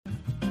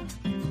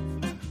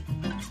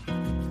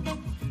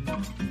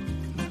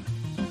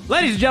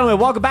Ladies and gentlemen,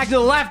 welcome back to the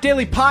Laugh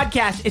Daily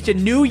Podcast. It's a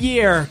new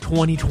year,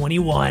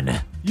 2021.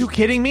 You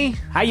kidding me?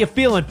 How you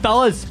feeling,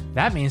 fellas?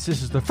 That means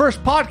this is the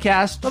first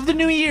podcast of the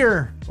new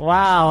year.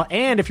 Wow.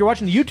 And if you're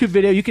watching the YouTube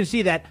video, you can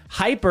see that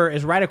Hyper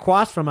is right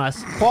across from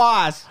us.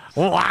 Pause.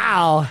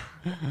 Wow.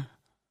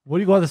 What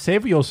do you got to say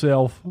for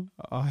yourself?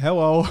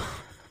 Hello.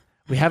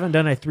 We haven't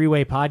done a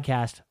three-way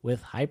podcast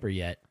with Hyper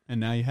yet.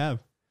 And now you have.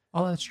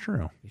 Oh, that's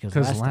true. Because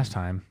Because last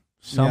time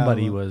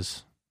somebody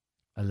was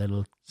a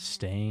little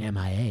staying,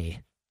 MIA.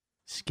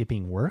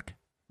 skipping work.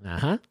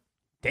 Uh-huh.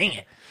 Dang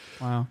it.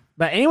 Wow.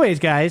 But anyways,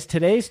 guys,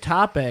 today's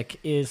topic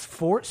is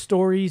fort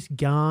stories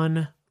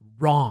gone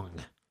wrong.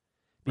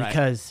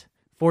 Because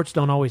forts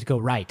don't always go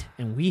right.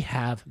 And we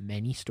have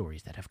many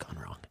stories that have gone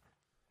wrong.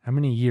 How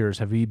many years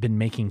have we been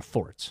making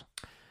forts?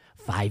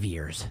 5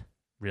 years.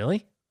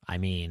 Really? I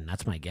mean,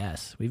 that's my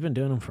guess. We've been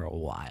doing them for a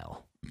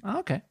while. Oh,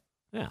 okay.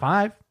 Yeah.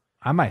 5.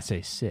 I might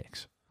say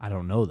 6. I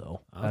don't know,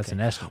 though. That's Okay.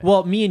 an estimate.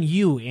 Well, me and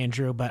you,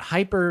 Andrew, but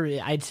Hyper,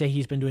 I'd say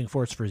he's been doing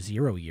forts for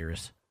 0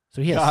 years.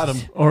 So he has. Got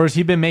him. Or has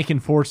he been making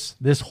forts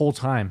this whole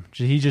time?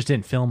 He just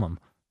didn't film them.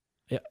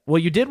 Yeah. Well,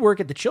 you did work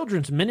at the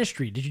children's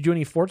ministry. Did you do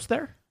any forts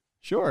there?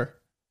 Sure.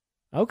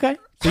 Okay.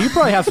 So you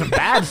probably have some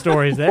bad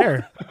stories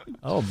there.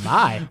 Oh,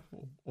 my.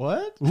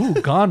 What? Ooh,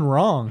 gone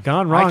wrong.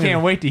 Gone wrong. I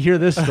can't wait to hear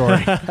this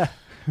story.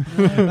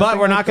 But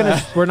we're not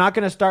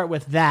gonna start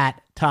with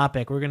that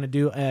topic. We're gonna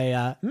do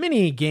a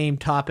mini game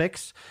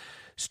topics,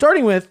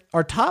 starting with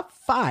our top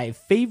 5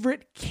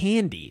 favorite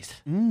candies.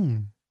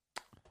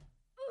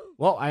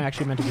 Well, I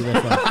actually meant to do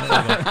this one.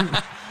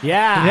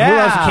 Yeah, who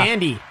loves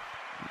candy?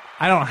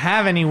 I don't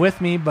have any with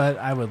me, but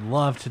I would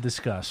love to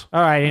discuss.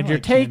 All right, Andrew,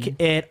 like take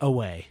candy. it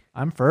away.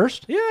 I'm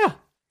first? Yeah,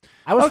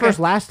 I was Okay. first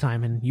last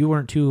time, and you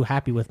weren't too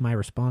happy with my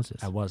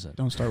responses. I wasn't.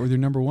 Don't start with your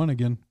number 1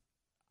 again.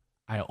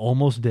 I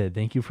almost did.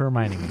 Thank you for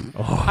reminding me.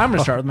 I'm going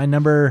to start with my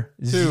number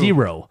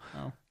 0.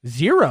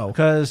 0.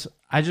 Because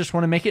I just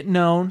want to make it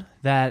known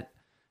that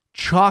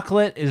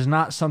chocolate is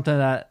not something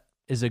that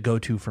is a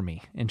go-to for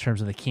me in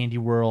terms of the candy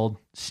world,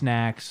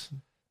 snacks,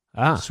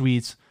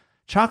 sweets.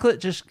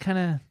 Chocolate just kind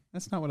of...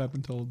 That's not what I've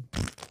been told.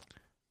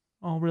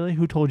 Oh, really?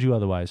 Who told you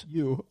otherwise?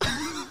 You.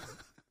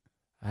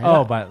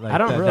 But like I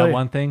don't that, really. that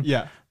one thing?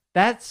 Yeah.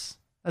 That's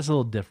a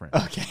little different.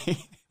 Okay.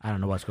 I don't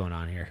know what's going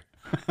on here.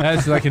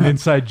 That's like an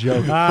inside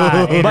joke.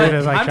 Andrew But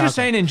does like I'm just chocolate.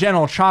 saying in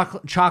general,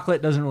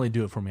 chocolate doesn't really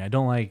do it for me. I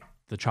don't like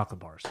the chocolate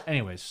bars.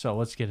 Anyways, so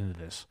let's get into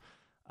this.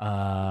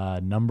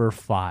 Number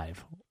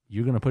 5.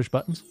 You're gonna push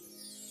buttons?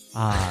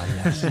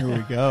 Yes. Here we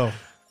go.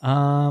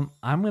 I'm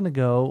gonna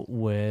go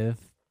with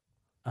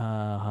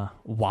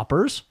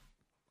Whoppers.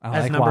 I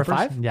As like number Whoppers.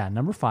 5? Yeah,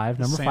 number 5.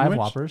 Number 5 Sandwich?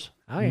 Whoppers.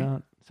 Oh, yeah.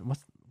 No,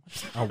 what's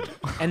oh,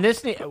 And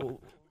this,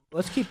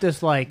 let's keep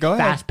this like Go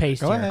ahead. fast paced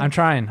Go here. ahead. I'm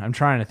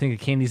trying to think of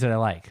candies that I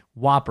like.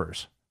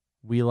 Whoppers.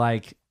 We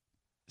like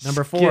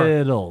Number 4.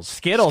 Skittles.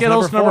 Skittles,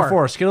 Skittles number number 4.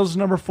 4. Skittles is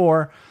number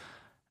 4.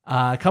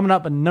 Coming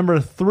up at number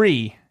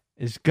 3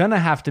 is gonna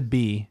have to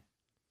be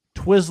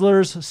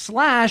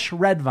Twizzlers /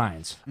 Red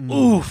Vines.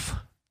 Oof.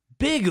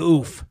 Big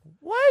oof.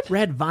 What?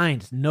 Red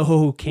Vines.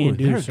 No can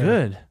do, They're sir.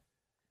 good.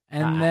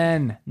 And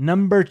then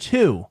number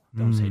 2.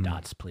 Don't say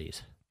dots,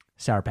 please.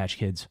 Sour Patch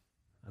Kids.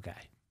 Okay.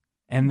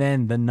 And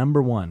then the number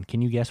 1.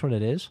 Can you guess what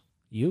it is?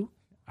 You?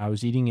 I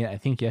was eating it, I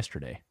think,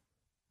 yesterday.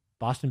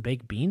 Boston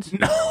baked beans?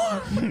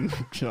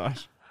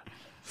 Gosh.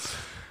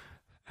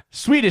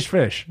 Swedish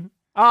Fish.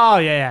 Oh,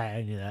 yeah,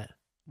 I knew that.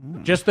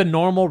 Just the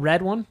normal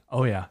red one?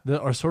 Oh, yeah.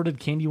 The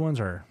assorted candy ones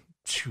are...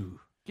 Phew,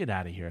 get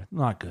out of here.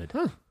 Not good.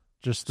 Huh.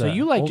 Just So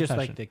you like just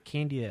old-fashioned. like the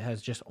candy that has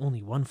just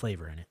only one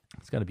flavor in it.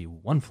 It's got to be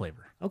one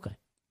flavor. Okay.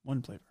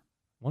 One flavor.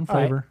 One All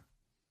right. flavor.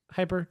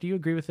 Hyper, do you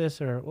agree with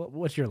this, or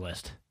what's your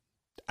list?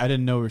 I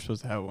didn't know we were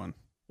supposed to have one.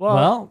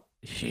 Well,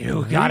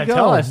 you there gotta you go.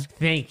 tell us.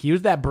 Think.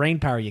 Use that brain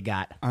power you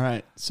got. All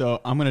right.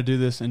 So I'm going to do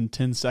this in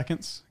 10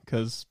 seconds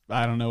because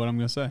I don't know what I'm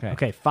going to say.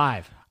 Okay,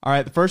 5. All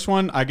right. The first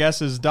one, I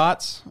guess, is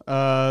dots.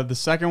 The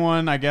second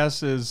one, I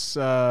guess, is...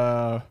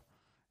 oh,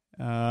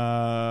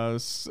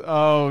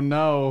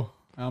 no.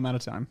 I'm out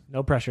of time.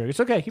 No pressure. It's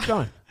okay. Keep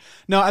going.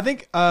 No, I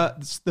think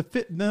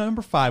the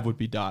number 5 would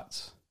be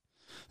dots.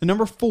 The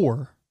number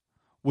 4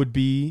 would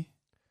be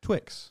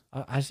Twix.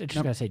 I just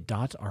gotta say,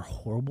 dots are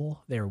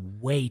horrible. They're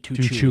way too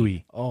Too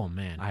chewy. Oh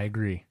man. I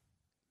agree.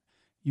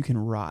 You can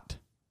rot.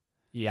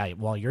 Yeah.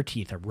 Well, your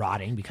teeth are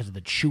rotting because of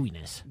the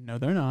chewiness. No,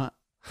 they're not.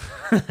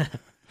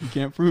 You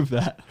can't prove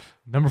that.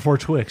 Number 4,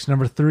 Twix.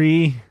 Number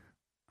 3,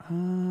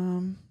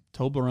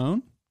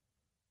 Toblerone.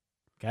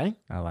 Okay.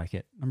 I like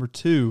it. Number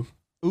 2.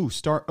 Ooh,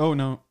 Star. Oh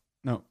no.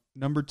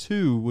 Number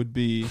 2 would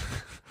be.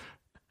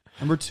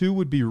 Number 2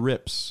 would be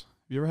Rips.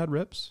 Have you ever had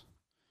Rips?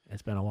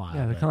 It's been a while.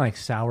 Yeah, they're but- kind of like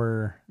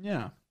sour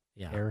Yeah.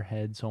 yeah.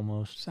 airheads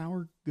almost.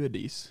 Sour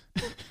goodies.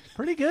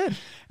 Pretty good.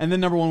 And then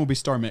number 1 would be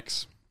Star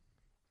Mix.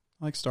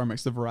 I like Star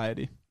Mix, the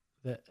variety.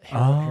 The Oh.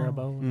 Haribo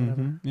or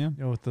whatever. Mhm, yeah.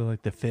 You know, with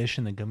the fish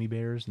and the gummy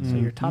bears and So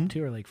your Mhm. top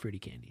 2 are like fruity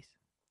candies.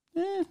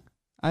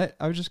 I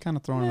was just kind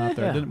of throwing it out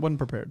there. Yeah. I wasn't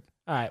prepared.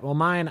 All right. Well,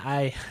 mine,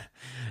 I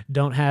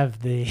don't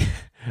have the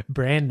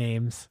brand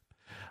names.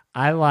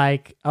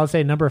 I'll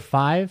say number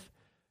 5,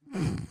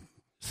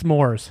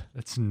 S'mores.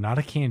 That's not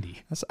a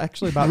candy. That's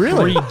actually about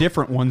Really? 3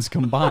 different ones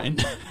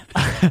combined.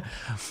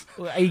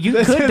 You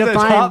This could is the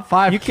define top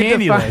 5 you could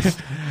candy define- list.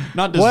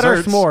 Not What are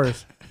desserts.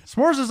 s'mores?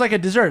 S'mores is like a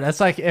dessert. That's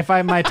like if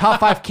my top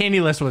 5 candy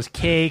list was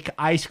cake,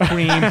 ice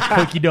cream,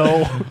 cookie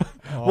dough.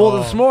 Well,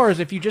 the s'mores,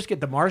 if you just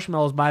get the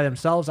marshmallows by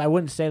themselves, I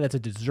wouldn't say that's a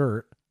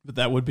dessert. But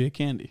that would be a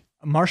candy.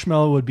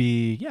 Marshmallow would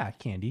be,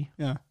 candy.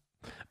 Yeah.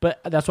 But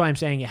that's why I'm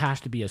saying it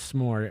has to be a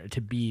s'more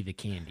to be the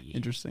candy.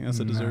 Interesting. That's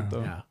a dessert,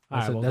 though. Yeah. That's, All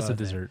right, that's we'll a go with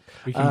dessert.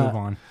 We can move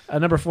on.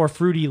 Number 4,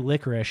 fruity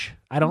licorice.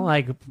 I don't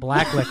like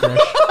black licorice.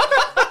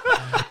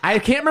 I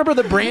can't remember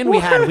the brand we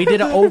had. We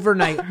did it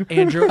overnight,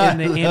 Andrew, in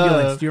the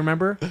ambulance. Do you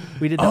remember?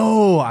 We did. I it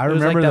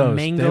was remember like the those.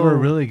 mango- They were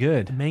really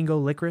good. mango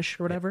licorice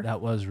or whatever.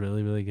 That was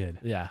really, really good.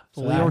 Yeah.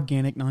 So Fully that-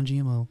 organic,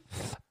 non-GMO.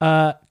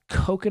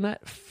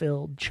 coconut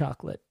filled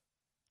chocolate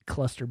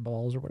cluster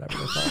balls or whatever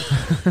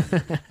they're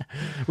called.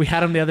 We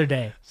had them the other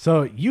day.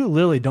 So you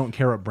literally don't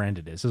care what brand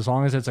it is, as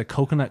long as it's a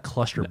coconut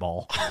cluster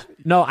ball.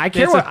 No, I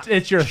care what.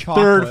 It's your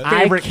Chocolate. third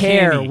I favorite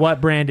care candy.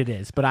 what brand it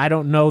is, but I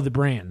don't know the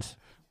brands.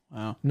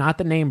 Wow. Not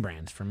the name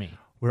brands for me.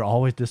 We're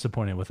always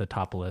disappointed with the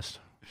top list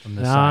from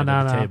this No, side no,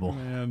 of the no. table.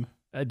 Man.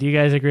 Do you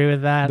guys agree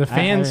with that? The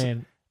fans- I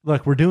mean,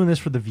 Look, we're doing this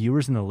for the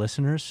viewers and the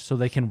listeners so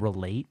they can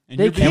relate. And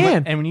They you're being-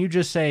 can. And when you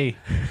just say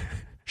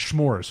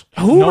s'mores,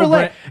 who no relate?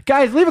 brand-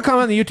 Guys, leave a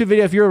comment on the YouTube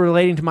video if you're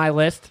relating to my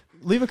list.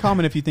 Leave a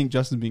comment if you think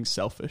Justin's being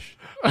selfish.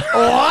 All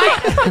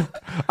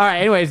right.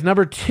 Anyways,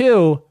 number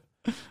 2.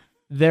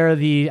 They're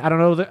the I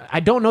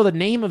don't know the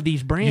name of these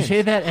You brands.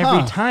 say that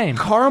every time.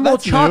 caramel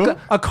That's chocolate.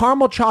 new. A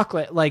caramel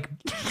chocolate. Like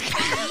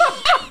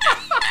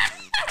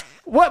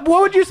what?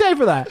 What would you say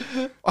for that?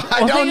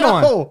 I Hang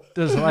on.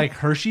 Does like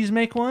Hershey's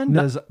make one?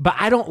 Does But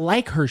I don't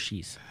like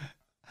Hershey's.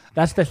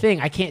 That's the thing.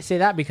 I can't say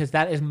that because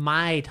that is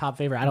my top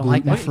favorite. I don't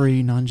like that.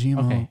 Gluten-free,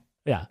 non-GMO. okay.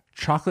 Yeah,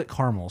 Chocolate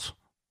caramels.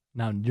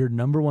 Now your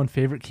number one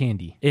favorite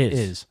candy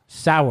is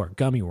sour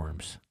gummy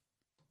worms.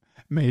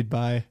 Made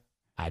by...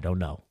 I don't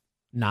know.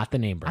 Not the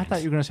name I brand.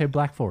 thought you were gonna say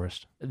Black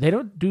Forest. They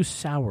don't do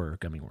sour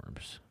gummy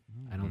worms.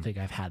 I don't think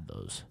I've had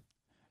those.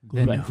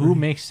 Then Gluten-free. who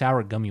makes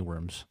sour gummy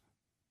worms?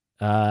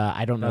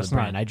 I don't know That's the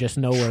brand. not I just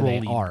know where they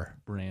Trolley are.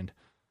 brand.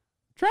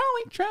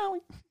 Trolley.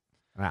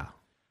 Wow.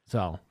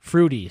 So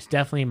fruity is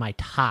definitely my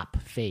top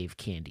fave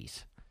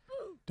candies.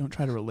 Don't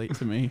try to relate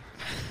to me.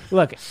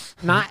 Look,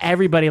 not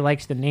everybody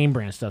likes the name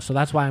brand stuff, so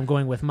that's why I'm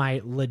going with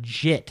my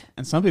legit.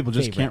 And some people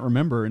just Favorite. can't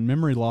remember, and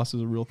memory loss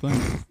is a real thing.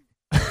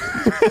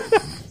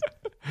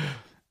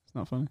 It's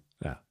not funny.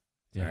 Yeah.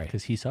 Yeah, Sorry.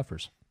 because he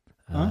suffers.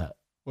 Huh?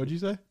 What'd you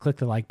say? Click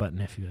the like button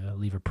if you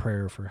leave a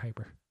prayer for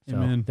Hyper. So,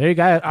 Amen. there you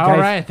go. All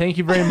right, thank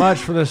you very much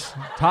for this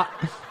top.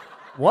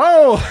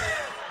 Whoa.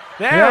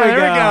 There we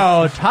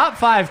go. Top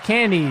 5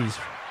 candies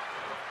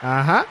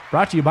Uh-huh.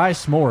 brought to you by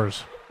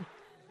S'mores.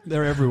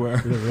 They're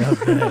everywhere. Real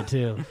good,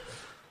 too.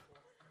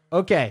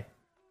 Okay.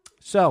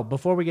 So,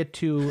 before we get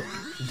to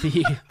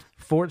the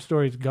Fort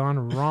Stories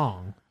Gone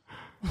Wrong,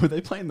 Were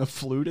they playing the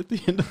flute at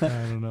the end of that?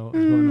 I don't know what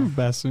was going on.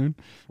 Bassoon.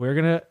 we're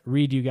going to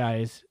read you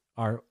guys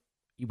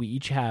we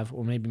each have,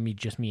 or maybe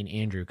just me and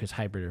Andrew, because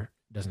Hyper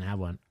doesn't have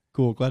one,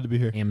 Cool. Glad to be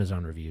here.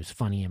 Amazon reviews,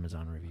 funny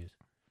Amazon reviews.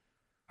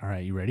 All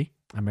right, you ready?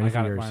 I'm ready I for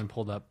got yours. mine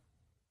pulled up.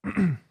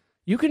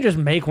 You can just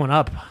make one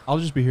up. I'll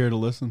just be here to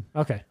listen.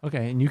 Okay.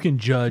 Okay, and you can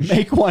judge.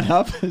 Make one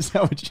up? Is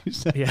that what you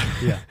said? Yeah.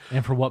 Yeah,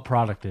 and for what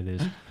product it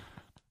is.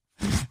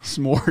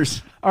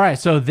 S'mores. All right,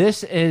 so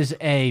this is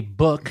a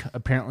book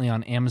apparently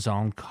on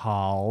Amazon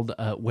called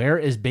 "Where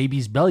Is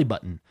Baby's Belly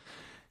Button,"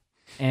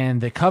 and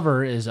the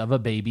cover is of a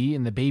baby,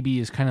 and the baby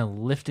is kind of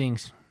lifting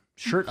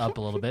shirt up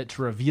a little bit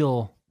to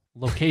reveal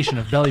location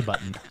of belly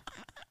button.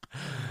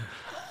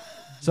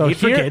 So Made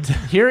for here, kids.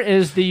 here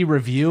is the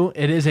review.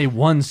 It is a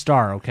 1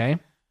 star. Okay.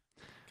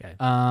 Okay.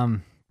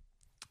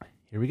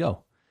 Here we go.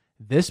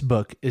 This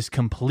book is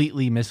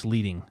completely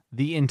misleading.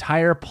 The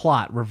entire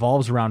plot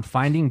revolves around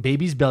finding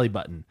baby's belly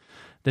button.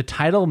 The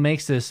title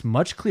makes this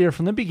much clearer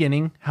from the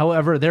beginning.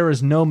 However, there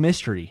is no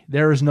mystery.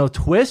 There is no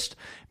twist.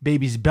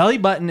 Baby's belly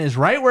button is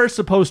right where it's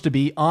supposed to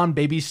be, on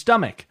baby's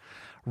stomach,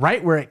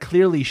 right where it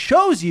clearly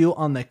shows you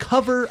on the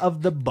cover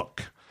of the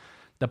book.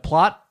 The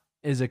plot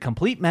is a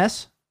complete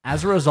mess.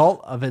 As a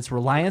result of its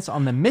reliance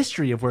on the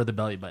mystery of where the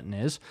belly button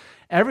is,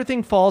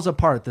 everything falls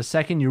apart the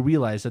second you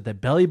realize that the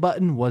belly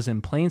button was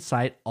in plain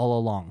sight all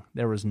along.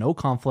 There was no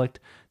conflict.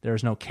 There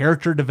is no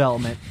character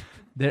development.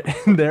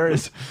 There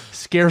is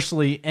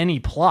scarcely any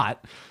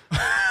plot.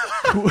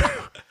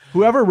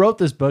 Whoever wrote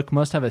this book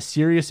must have a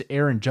serious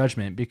error in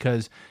judgment,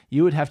 because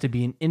you would have to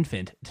be an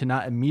infant to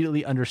not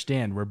immediately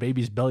understand where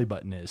baby's belly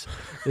button is.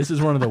 This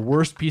is one of the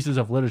worst pieces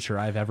of literature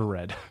I've ever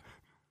read.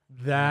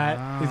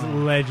 That is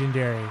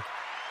legendary.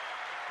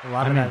 A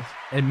lot of that.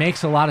 It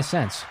makes a lot of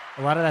sense.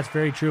 A lot of that's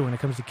very true when it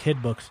comes to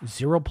kid books.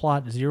 Zero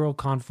plot, zero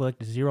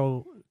conflict,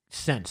 zero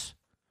sense.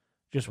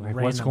 Just Like,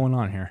 random. what's going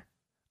on here?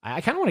 I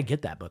kind of want to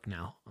get that book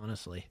now,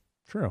 honestly.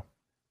 True.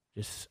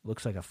 Just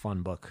looks like a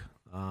fun book.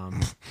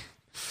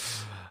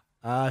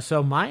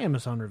 So my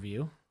Amazon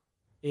review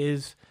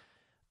is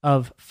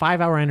of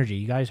 5 Hour Energy.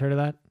 You guys heard of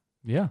that?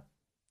 Yeah.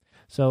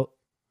 So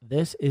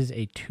This is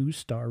a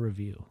 2-star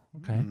review,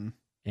 Okay.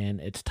 and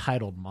it's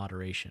titled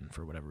Moderation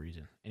for whatever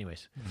reason.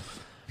 Anyways,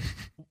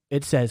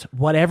 it says,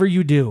 whatever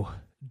you do,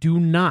 do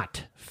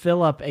not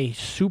fill up a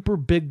super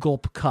big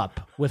gulp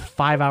cup with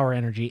 5-hour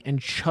energy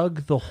and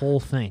chug the whole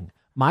thing.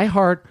 My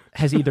heart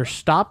has either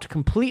stopped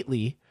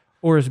completely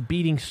or is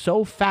beating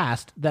so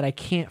fast that I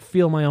can't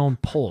feel my own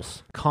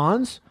pulse.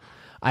 Cons,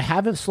 I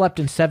haven't slept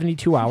in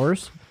 72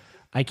 hours.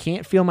 I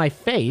can't feel my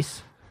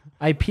face.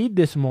 I peed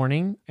this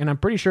morning, and I'm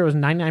pretty sure it was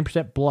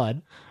 99%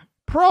 blood.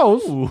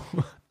 Pros,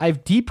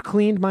 I've deep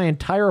cleaned my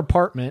entire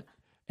apartment,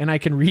 and I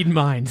can read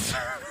minds.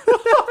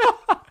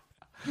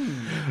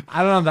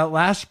 I don't know. That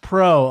last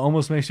pro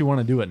almost makes you want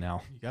to do it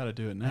now. You got to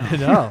do it now.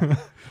 No.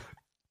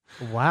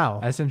 Wow.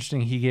 That's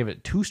interesting. He gave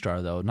it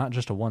 2-star, though, not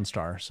just a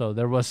 1-star. So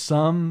there was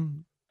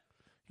some.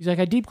 He's like,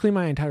 I deep cleaned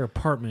my entire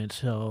apartment,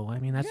 so, I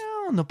mean, that's...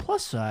 Yeah, on the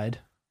plus side,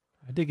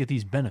 I did get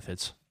these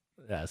benefits.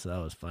 Yeah, so that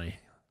was funny.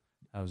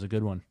 That was a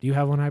good one. Do you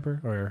have one,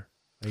 Hyper, or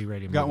are you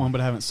ready to Got move one, on?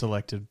 but I haven't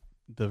selected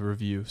the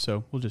review,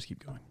 so we'll just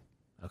keep going.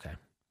 Okay.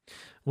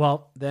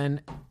 Well,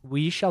 then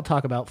we shall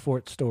talk about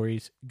Fort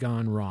Stories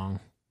Gone Wrong.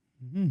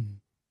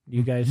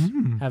 You guys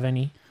have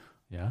any?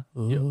 Yeah.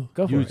 Go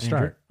for You it, Andrew.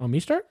 start. Oh, me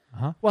start?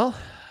 Uh-huh. Well,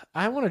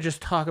 I want to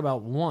just talk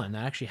about one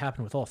that actually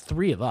happened with all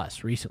three of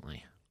us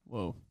recently.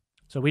 Whoa.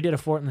 So we did a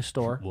fort in the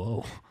store.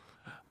 Whoa.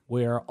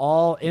 We're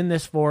all in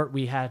this fort.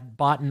 We had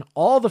bought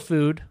all the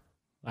food.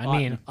 I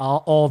mean,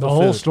 all the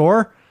whole food.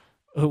 store?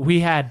 We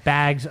had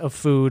bags of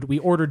food. We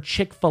ordered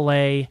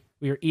Chick-fil-A.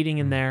 We were eating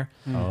in there.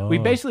 Oh. We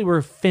basically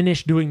were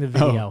finished doing the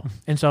video.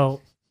 And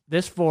so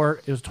this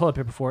fort, it was a toilet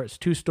paper fort. It's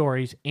 2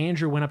 stories.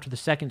 Andrew went up to the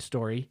second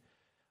story.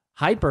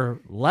 Hyper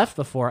left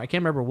the fort. I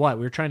can't remember what.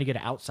 We were trying to get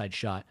an outside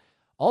shot.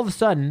 All of a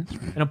sudden,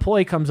 an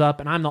employee comes up,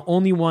 and I'm the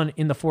only one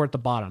in the fort at the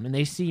bottom. And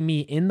they see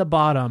me in the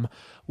bottom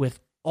with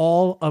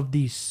all of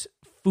these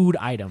food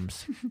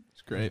items.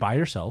 It's great. By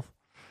yourself.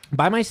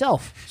 By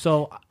myself.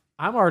 So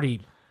I'm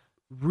already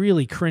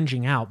really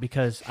cringing out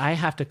because I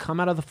have to come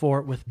out of the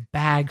fort with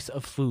bags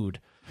of food.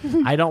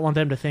 I don't want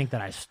them to think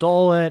that I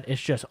stole it.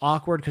 It's just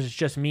awkward because it's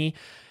just me.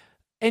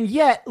 And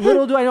yet,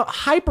 little do I know,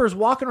 Hyper's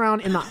walking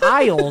around in the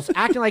aisles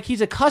acting like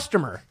he's a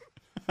customer.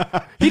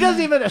 He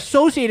doesn't even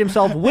associate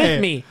himself with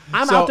me.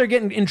 I'm out there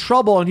getting in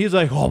trouble, and he's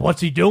like, "Oh,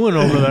 what's he doing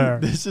over there?"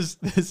 This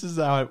is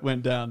how it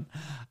went down.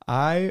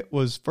 I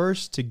was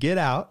first to get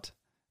out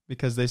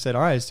because they said,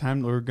 "All right, it's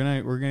time. We're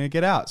gonna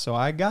get out." So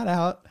I got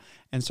out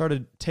and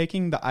started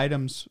taking the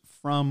items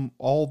from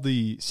all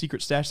the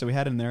secret stash that we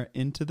had in there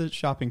into the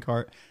shopping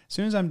cart. As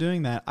soon as I'm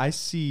doing that, I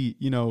see,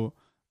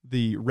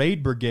 the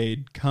raid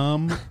brigade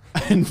come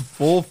in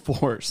full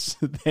force.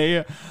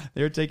 They're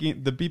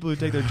taking the people who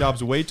take their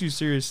jobs way too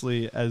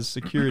seriously as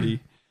security.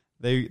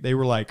 They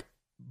were like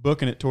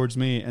booking it towards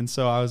me, and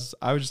so I was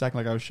just acting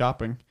like I was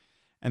shopping,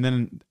 and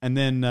then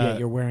Yeah,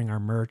 you're wearing our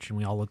merch, and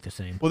we all look the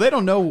same. well, they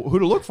don't know who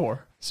to look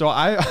for, so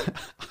I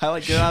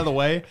like get out of the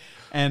way,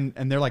 and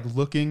they're like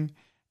looking,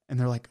 and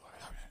they're like,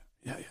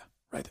 yeah,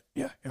 right there,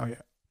 yeah, oh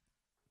yeah,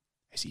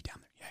 I see down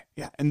there.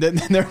 Yeah, and then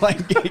they're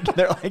like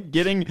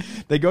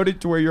they go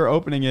to where your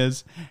opening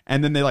is,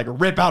 and then they like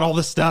rip out all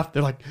the stuff.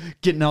 They're like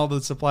getting all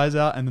the supplies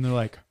out, and then they're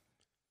like,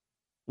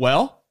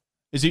 "Well,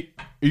 are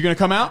you gonna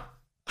come out?"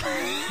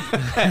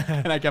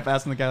 And I kept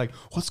asking the guy like,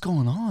 "What's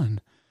going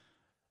on?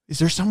 Is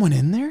there someone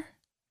in there?"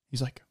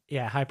 He's like,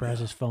 Yeah, Hyper has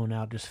his phone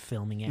out, just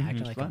filming it, acting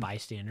it's like fun. a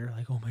bystander.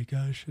 Like, oh my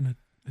gosh. And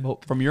 "Well,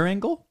 from your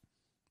angle,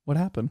 what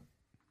happened?"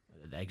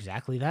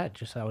 exactly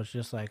that. I was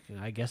just like,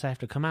 I guess I have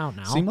to come out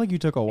now. Seemed like you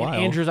took a while.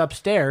 And Andrew's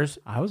upstairs.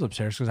 I was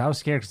upstairs because I was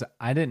scared because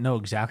I didn't know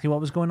exactly what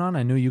was going on.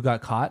 I knew you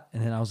got caught,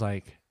 and then I was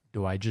like,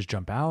 do I just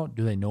jump out?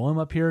 Do they know I'm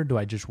up here? Do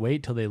I just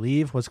wait till they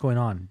leave? What's going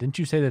on? Didn't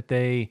you say that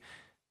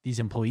these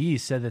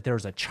employees said that there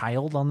was a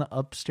child on the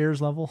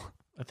upstairs level?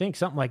 I think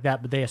something like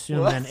that, but they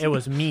assumed then it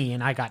was me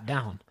and I got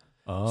down.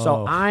 Oh.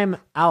 So I'm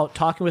out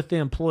talking with the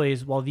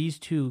employees while these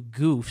two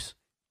goofs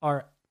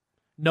are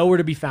nowhere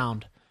to be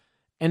found.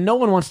 And no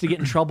one wants to get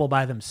in trouble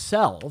by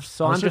themselves.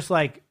 So I'm just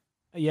like,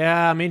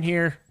 yeah, I'm in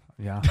here.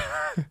 Yeah.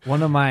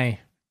 One of my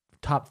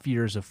top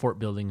fears of fort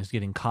building is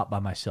getting caught by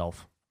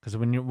myself. Because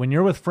when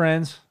you're with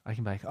friends, I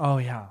can be like, oh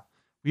yeah,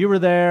 we were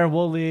there,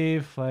 we'll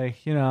leave. Like,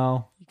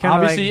 Kinda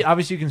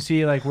obviously you can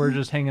see like we're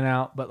just hanging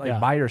out, but like Yeah.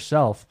 by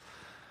yourself,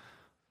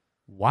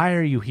 why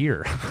are you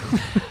here?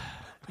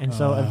 And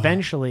so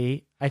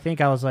eventually, I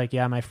think I was like,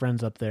 yeah, my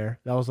friend's up there.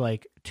 That was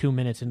like 2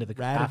 minutes into the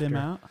ratted him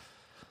out.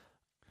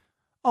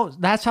 Oh,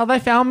 that's how they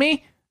found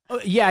me?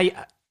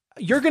 Yeah,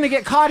 you're going to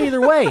get caught either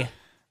way.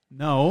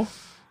 No.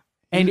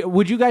 And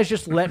would you guys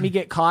just let me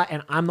get caught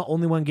and I'm the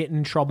only one getting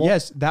in trouble?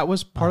 Yes, that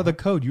was part of the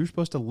code. You were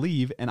supposed to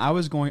leave, and I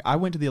went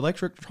to the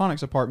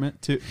electronics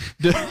department to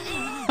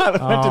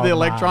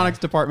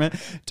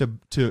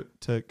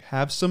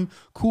have some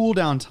cool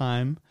down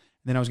time. And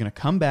then I was going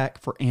to come back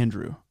for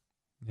Andrew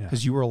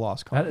because you were a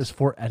lost cause. That is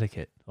fort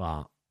etiquette.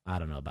 Well, I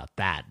don't know about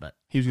that, but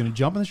He was going to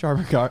jump in the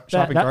shopping cart,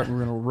 and we were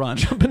going to run.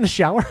 jump in the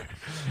shower.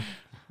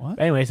 What?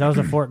 Anyways, that was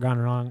a fort gone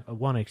wrong.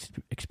 One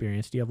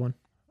experience. Do you have one?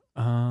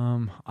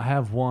 I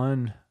have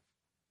one.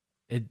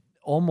 It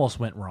almost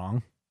went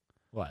wrong.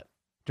 What?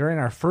 During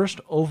our first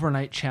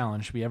overnight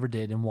challenge we ever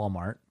did in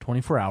Walmart,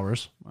 24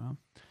 hours, Wow.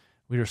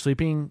 we were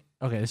sleeping.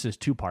 Okay, this is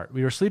two-part.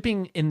 We were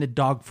sleeping in the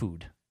dog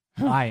food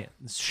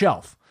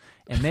shelf,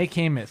 and they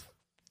came at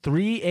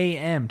 3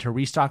 a.m. to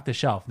restock the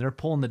shelf. They're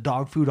pulling the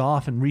dog food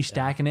off and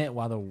restacking it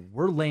while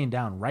we're laying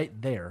down right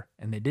there,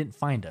 and they didn't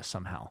find us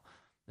somehow.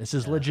 This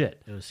is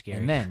legit. It was scary.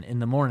 And then in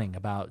the morning,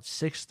 about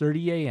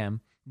 6:30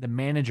 a.m., the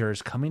manager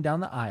is coming down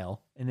the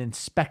aisle and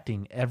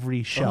inspecting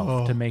every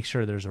shelf to make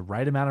sure there's a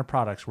right amount of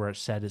products where it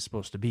said it's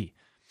supposed to be.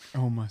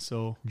 Oh, my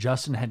soul.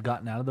 Justin had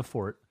gotten out of the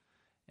fort,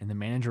 and the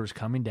manager was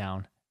coming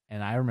down.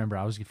 And I remember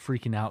I was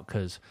freaking out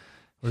because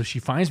well, she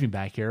finds me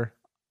back here.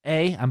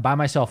 A, I'm by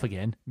myself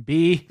again.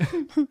 B,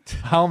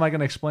 how am I going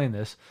to explain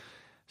this?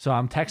 So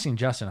I'm texting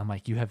Justin. I'm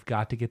like, you have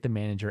got to get the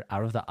manager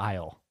out of the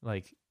aisle.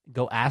 Like,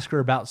 go ask her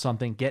about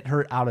something. Get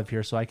her out of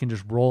here so I can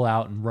just roll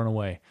out and run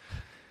away.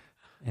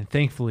 And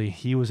thankfully,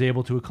 he was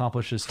able to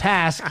accomplish his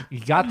task. He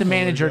got the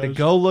manager to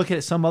go look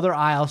at some other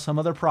aisle, some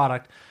other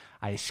product.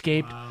 I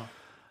escaped. Wow.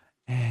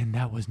 And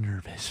that was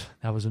nervous.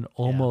 That was an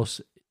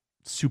almost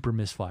super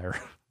misfire.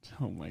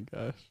 Oh, my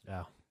gosh.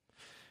 Yeah.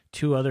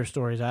 2 other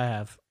stories I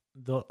have.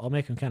 I'll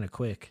make them kind of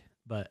quick,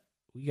 but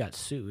we got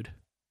sued.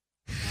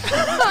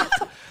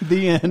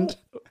 The end.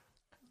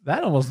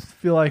 That almost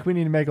feel like we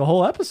need to make a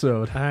whole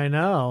episode. I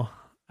know.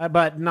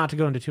 But not to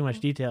go into too much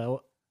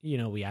detail,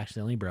 we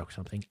accidentally broke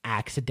something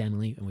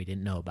accidentally and we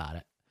didn't know about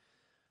it.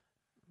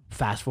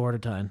 Fast forward a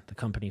ton, the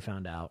company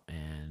found out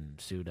and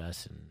sued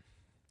us, and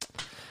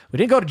we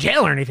didn't go to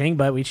jail or anything,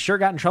 but we sure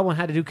got in trouble and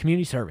had to do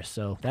community service.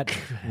 So that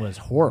was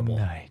horrible.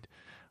 Night.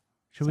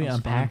 Should we Sounds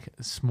unpack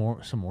some more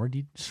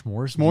s'mores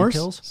S'mores?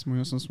 details?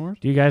 S'mores and s'mores?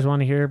 Do you guys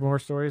want to hear more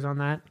stories on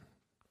that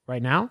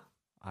right now?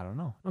 I don't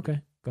know.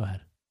 Okay, go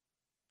ahead.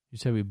 You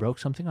said we broke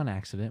something on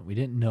accident. We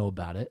didn't know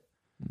about it.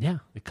 Yeah.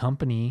 The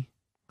company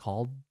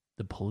called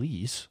the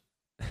police.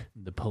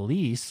 The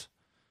police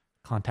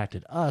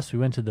contacted us. We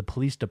went to the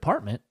police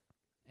department,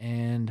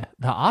 and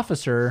the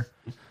officer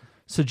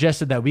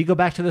suggested that we go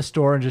back to the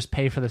store and just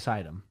pay for this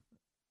item.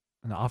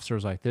 And the officer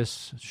was like,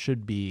 this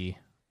should be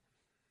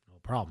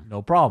Problem.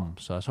 no problem.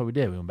 So that's what we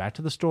did. We went back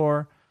to the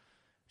store.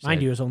 Mind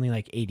said- you, it was only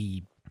like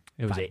 $85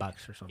 it was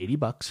or something.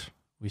 $80.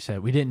 We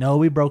said we didn't know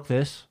we broke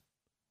this,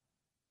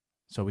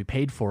 so we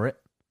paid for it,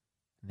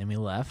 and then we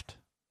left,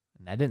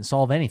 and that didn't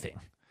solve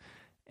anything.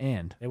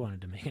 And They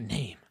wanted to make a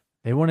name.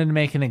 they wanted to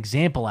make an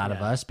example out of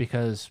Yeah. us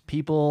because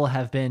people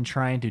have been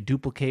trying to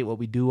duplicate what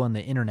we do on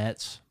the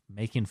internets,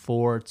 making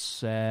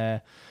forts,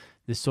 this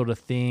sort of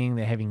thing.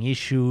 They're having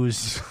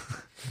issues.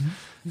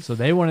 So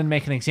they wanted to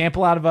make an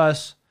example out of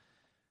us.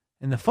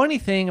 And the funny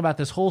thing about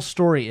this whole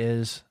story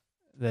is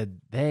that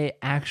they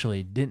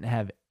actually didn't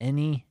have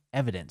any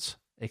evidence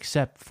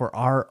except for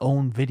our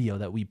own video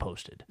that we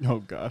posted. Oh,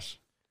 gosh.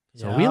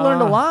 So we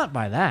learned a lot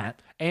by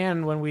that.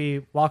 And when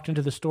we walked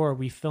into the store,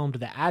 we filmed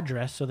the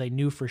address so they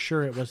knew for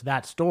sure it was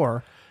that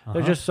store.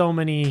 There's just so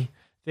many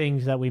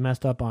things that we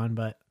messed up on,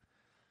 but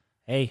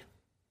hey,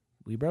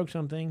 we broke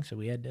something, so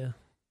we had to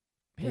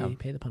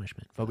pay the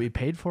punishment. But we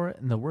paid for it,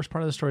 and the worst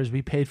part of the story is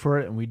we paid for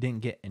it and we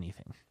didn't get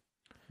anything.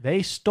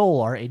 They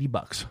stole our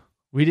 $80.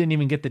 We didn't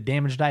even get the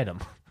damaged item.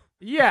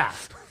 Yeah.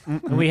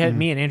 And me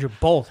and Andrew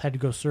both had to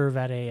go serve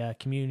at a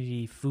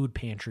community food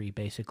pantry,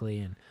 basically,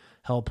 and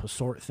help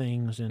sort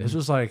things. And This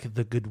was like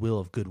the Goodwill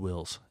of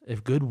Goodwills.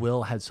 If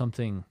Goodwill had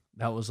something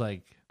that was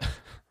like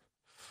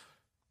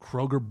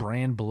Kroger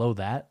brand below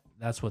that,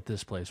 that's what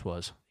this place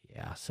was.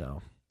 yeah,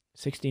 so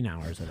 16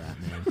 hours of that,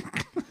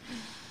 man.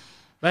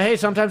 But hey,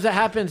 sometimes that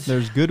happens.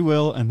 There's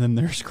Goodwill, and then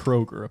there's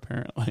Kroger,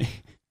 apparently.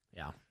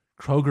 Yeah.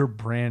 Kroger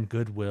brand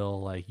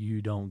Goodwill, like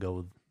you don't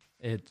go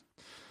it.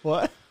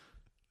 What?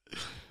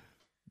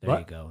 There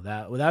you go.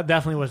 That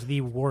definitely was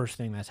the worst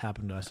thing that's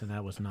happened to us, and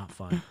that was not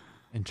fun.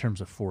 In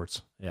terms of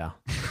forts. Yeah.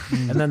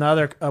 And then the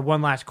other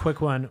one last quick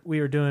one.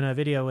 We were doing a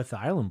video with the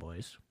Island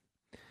Boys.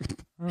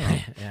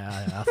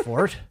 A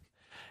fort.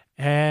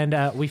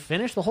 And we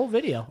finished the whole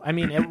video. I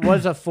mean, it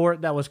was a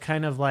fort that was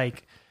kind of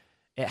like,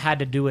 it had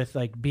to do with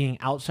like being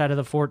outside of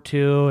the fort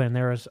too, and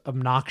there was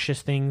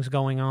obnoxious things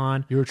going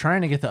on. You were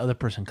trying to get the other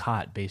person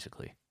caught,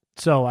 basically.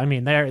 So, I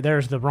mean,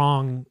 there's the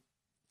wrong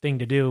thing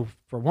to do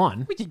for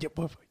one.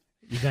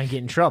 You're going to get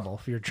in trouble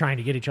if you're trying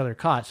to get each other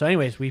caught. So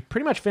anyways, we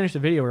pretty much finished the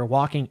video. We're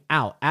walking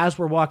out. As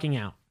we're walking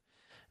out,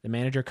 the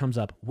manager comes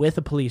up with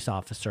a police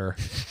officer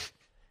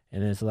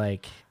and is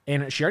like,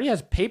 and she already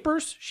has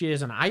papers. She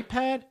has an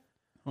iPad.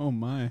 Oh,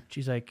 my.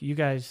 She's like, you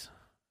guys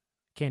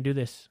can't do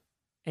this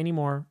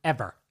anymore,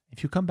 ever.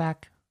 If you come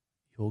back,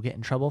 you will get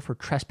in trouble for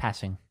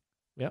trespassing.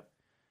 Yep.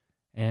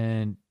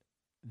 And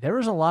there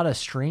was a lot of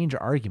strange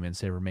arguments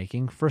they were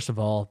making. First of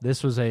all,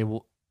 this was a...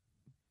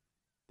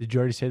 Did you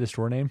already say the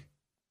store name?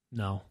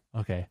 No.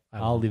 Okay, I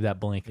I'll won't. leave that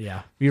blank.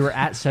 Yeah. We were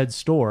at said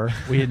store.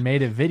 We had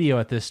made a video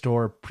at this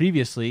store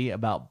previously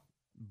about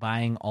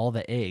buying all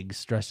the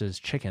eggs dressed as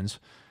chickens.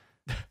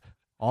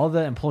 All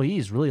the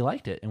employees really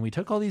liked it. And we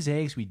took all these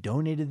eggs, we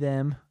donated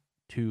them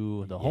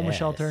to the homeless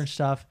shelter and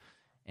stuff.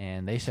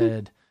 And they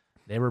said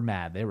they were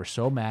mad. They were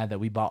so mad that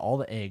we bought all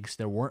the eggs.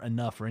 There weren't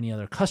enough for any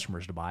other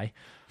customers to buy.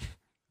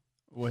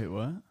 Wait,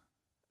 what?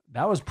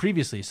 That was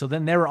previously. So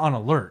then they were on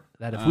alert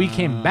that if we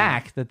came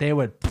back, that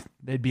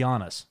they'd be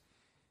on us.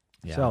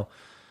 Yeah. So,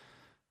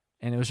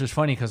 and it was just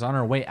funny because on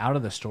our way out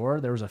of the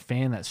store, there was a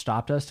fan that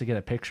stopped us to get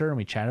a picture, and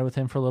we chatted with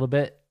him for a little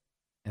bit,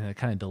 and it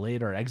kind of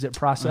delayed our exit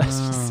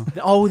process.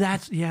 Oh,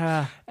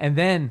 yeah. And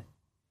then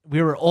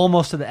we were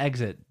almost to the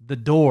exit, the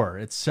door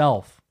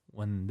itself,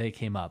 when they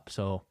came up.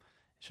 So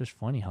it's just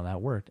funny how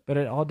that worked. But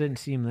it all didn't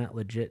seem that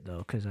legit,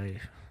 though, because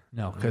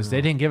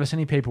they didn't give us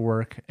any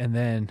paperwork. And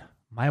then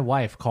my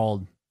wife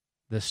called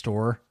the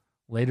store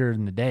later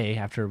in the day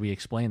after we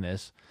explained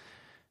this.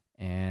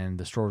 And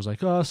the store was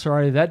like, oh,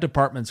 sorry, that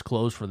department's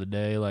closed for the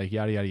day. Like,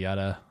 yada, yada,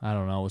 yada. I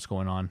don't know what's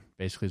going on,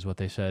 basically is what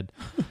they said.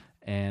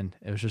 And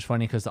it was just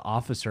funny because the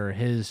officer,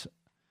 his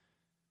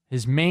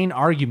main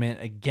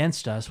argument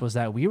against us was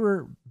that we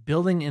were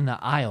building in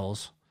the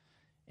aisles.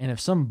 And if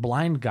some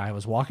blind guy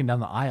was walking down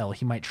the aisle,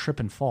 he might trip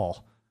and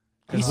fall.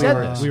 He said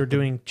this. We were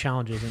doing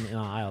challenges in the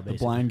aisle, basically.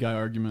 The blind guy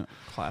argument.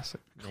 Classic.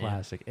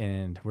 Classic.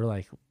 And we're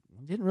like,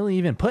 we didn't really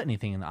even put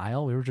anything in the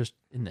aisle. We were just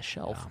in the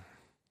shelf.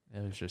 Yeah.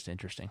 It was just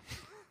interesting.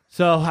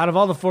 So out of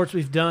all the forts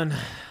we've done,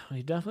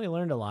 we definitely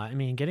learned a lot. I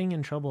mean, getting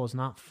in trouble is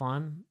not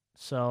fun.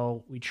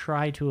 So we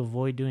try to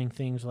avoid doing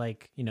things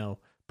like,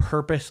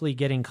 purposely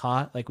getting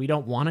caught. Like, we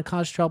don't want to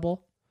cause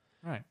trouble.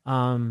 Right.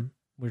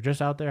 We're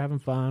just out there having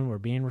fun. We're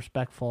being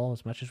respectful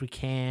as much as we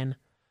can.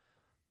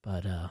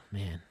 But,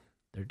 man,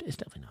 it's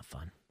definitely not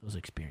fun. Those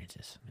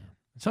experiences, man.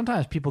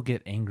 Sometimes people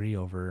get angry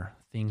over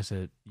things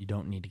that you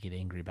don't need to get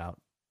angry about.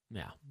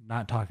 Yeah.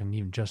 Not talking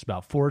even just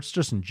about forts,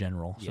 just in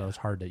general. So Yeah. it's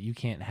hard you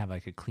can't have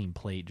like a clean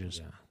plate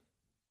just.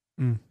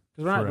 Because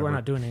we're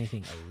not doing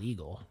anything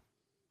illegal.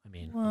 I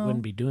mean, we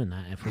wouldn't be doing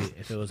that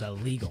if it was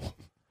illegal.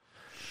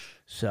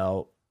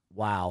 So,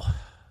 wow.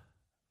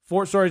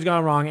 Fort stories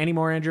gone wrong. Any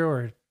more, Andrew?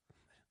 Or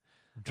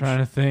I'm trying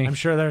to think. I'm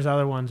sure there's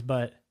other ones,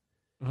 but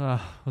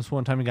this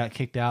one time we got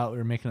kicked out. We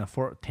were making a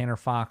Fort Tanner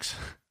Fox,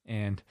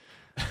 and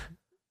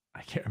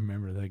I can't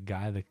remember the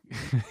guy.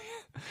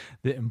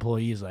 The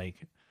employee's like,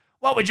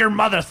 "What would your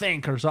mother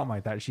think?" or something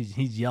like that.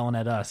 He's yelling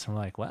at us. And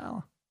we're like,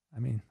 "Well, I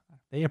mean,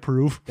 they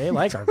approve. They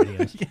like our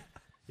videos."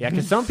 Yeah,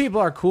 because some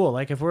people are cool.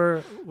 Like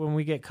when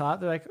we get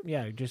caught, they're like,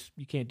 "Yeah,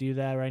 you can't do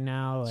that right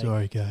now." Like,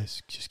 sorry,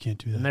 guys, just can't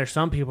do that. And there's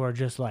some people are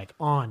just like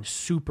on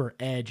super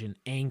edge and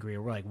angry.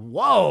 We're like,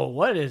 "Whoa,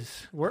 what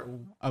is?"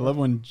 I love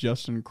when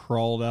Justin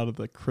crawled out of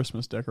the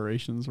Christmas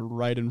decorations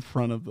right in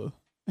front of the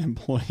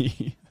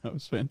employee. That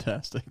was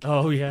fantastic.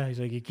 Oh yeah, he's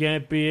like, "You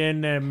can't be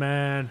in there,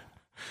 man."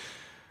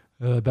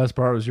 The best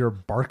part was you were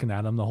barking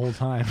at him the whole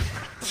time.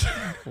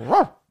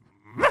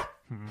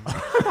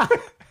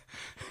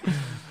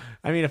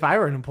 I mean, if I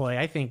were an employee,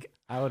 I think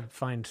I would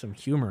find some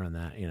humor in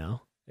that.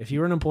 If you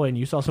were an employee and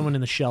you saw someone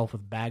in the shelf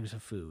with bags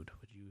of food,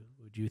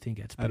 would you think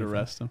that's? I'd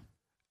arrest him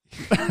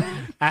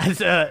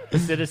as a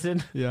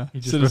citizen. Yeah,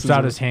 he just rips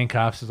out his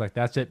handcuffs. He's like,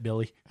 "That's it,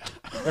 Billy.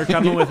 They're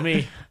coming with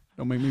me.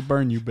 Don't make me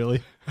burn you,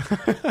 Billy."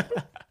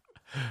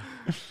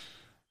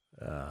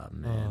 Oh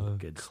man,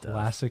 good stuff.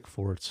 Classic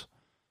forts.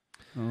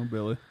 Oh,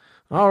 Billy.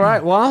 All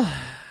right, well,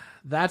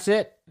 that's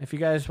it. If you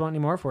guys want any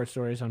more fort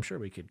stories, I'm sure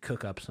we could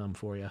cook up some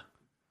for you.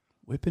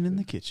 Whipping in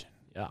the kitchen.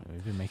 Yeah,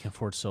 we've been making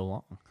forts so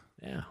long.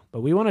 Yeah,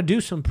 but we want to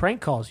do some prank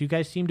calls. You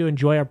guys seem to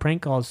enjoy our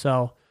prank calls,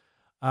 so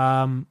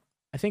I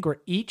think we're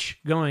each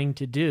going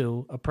to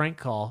do a prank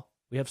call.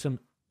 We have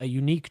a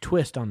unique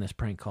twist on this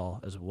prank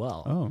call as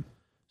well. Oh,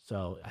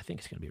 so I think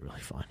it's going to be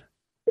really fun.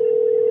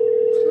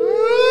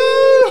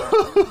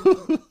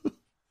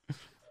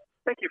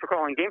 Thank you for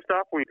calling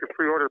GameStop, where you can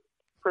pre-order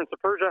Prince of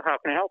Persia. How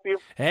can I help you?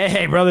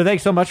 Hey, brother.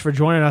 Thanks so much for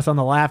joining us on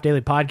the Laugh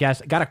Daily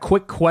Podcast. Got a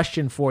quick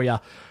question for you.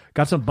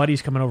 Got some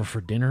buddies coming over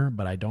for dinner,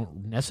 but I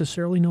don't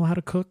necessarily know how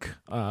to cook.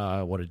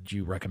 What did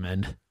you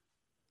recommend?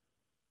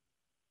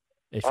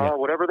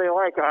 Whatever they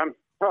like. You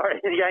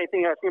got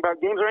anything asking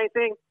about games or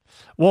anything?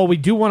 Well, we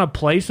do want to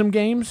play some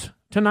games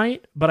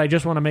tonight, but I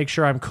just want to make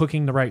sure I'm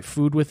cooking the right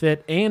food with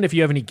it. And if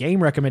you have any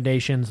game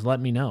recommendations, let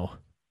me know.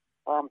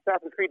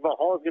 Assassin's Creed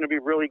Valhalla is going to be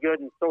really good,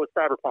 and so is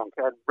Cyberpunk.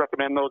 I'd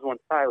recommend those ones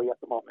highly at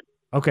the moment.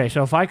 Okay,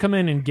 so if I come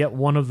in and get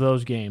one of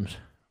those games,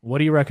 what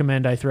do you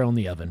recommend I throw in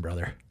the oven,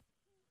 brother?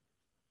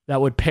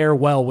 That would pair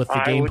well with the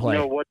gameplay.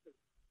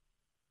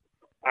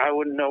 I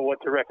wouldn't know what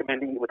to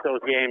recommend to eat with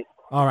those games.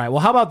 All right,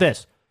 well, how about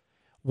this?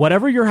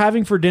 Whatever you're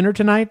having for dinner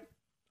tonight,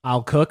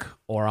 I'll cook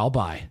or I'll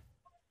buy.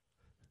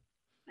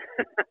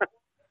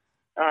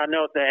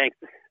 No, thanks.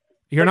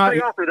 You're not.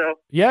 Offer, though.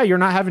 Yeah, you're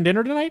not having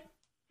dinner tonight?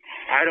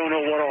 I don't know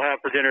what I'll have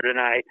for dinner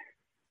tonight.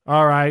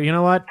 All right, you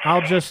know what?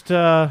 I'll just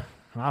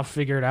I'll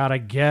figure it out, I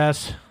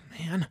guess.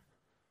 Man.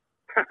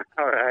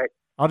 All right.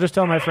 I'll just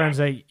tell my friends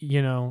that,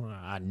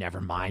 never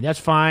mind. That's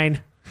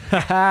fine.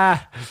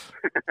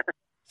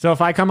 So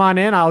if I come on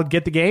in, I'll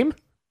get the game?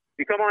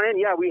 You come on in,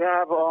 yeah. We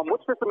have,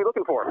 what system are you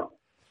looking for?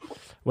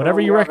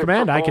 Whatever you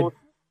recommend. I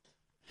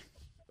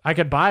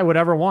could buy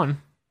whatever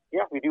one.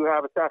 Yeah, we do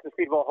have Assassin's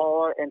Creed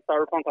Valhalla and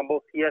Cyberpunk on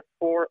both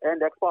PS4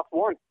 and Xbox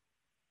One.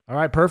 All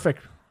right,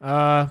 perfect.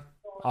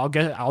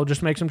 I'll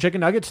just make some chicken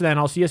nuggets then.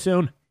 I'll see you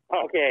soon.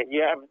 Okay,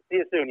 yeah. See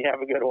you soon. You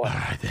have a good one. All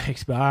right,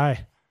 thanks.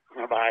 Bye.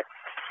 Bye.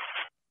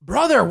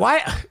 Brother,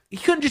 why you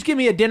couldn't just give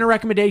me a dinner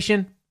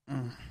recommendation?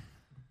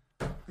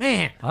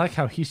 Man, I like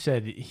how he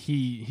said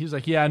he's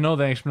like, yeah, no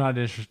thanks, I'm not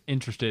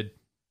interested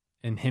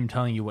in him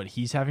telling you what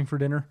he's having for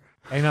dinner.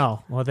 I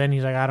know. Well, then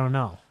he's like, I don't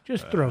know.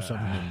 Just throw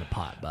something in the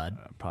pot, bud.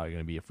 Probably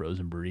gonna be a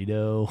frozen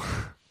burrito.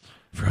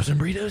 Frozen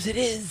burritos it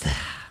is.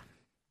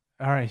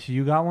 All right, so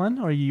you got one,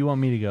 or you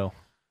want me to go?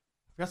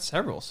 I've got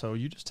several, so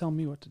you just tell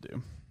me what to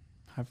do.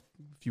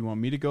 If you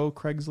want me to go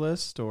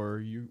Craigslist,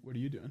 or what are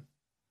you doing?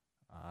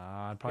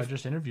 I'd probably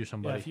just interview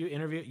somebody. Yeah, if you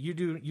interview,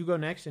 you go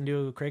next and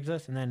do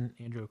Craigslist, and then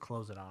Andrew will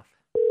close it off.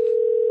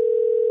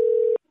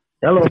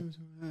 Hello.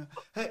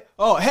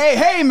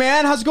 Hey,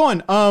 man, how's it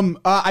going?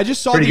 I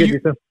just saw Pretty that good, you.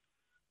 yourself?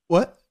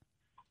 What?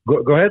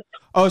 Go ahead.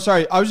 Oh,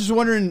 sorry. I was just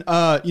wondering.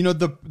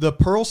 The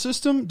Pearl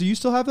system. Do you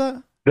still have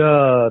that?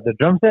 The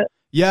drum set?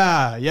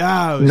 Yeah.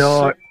 It was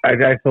No, sick.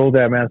 I sold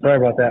that, man. Sorry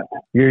about that.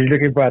 You're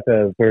looking for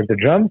the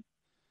drums?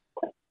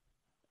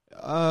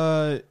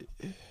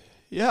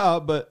 Yeah,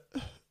 but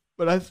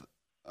I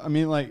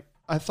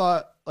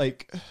thought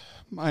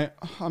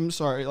I'm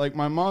sorry. Like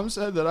my mom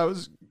said that I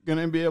was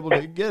gonna be able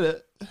to get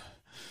it.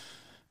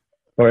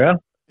 Oh yeah.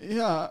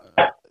 Yeah.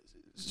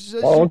 She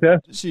said Oh, okay.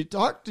 she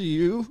talked to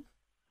you.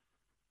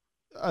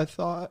 I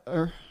thought,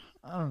 or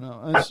I don't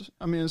know.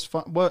 It's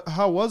fun. What?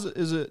 How was it?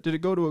 Did it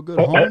go to a good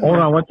home? Hold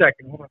on 1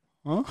 second. Hold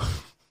on. Huh?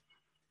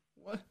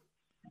 What?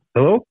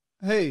 Hello?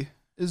 Hey,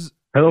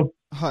 Hello?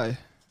 hi.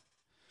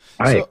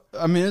 Hi. So,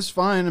 it's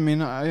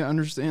fine. I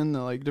understand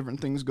that like different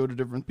things go to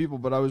different people,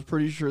 but I was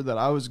pretty sure that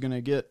I was gonna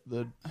get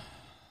the.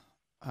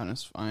 And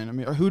it's fine.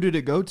 Who did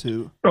it go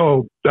to?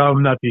 Oh,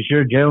 I'm not too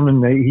sure,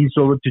 gentlemen. He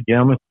sold it to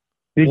gentlemen.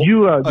 Did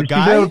you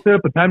guy? set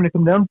up a time to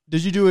come down?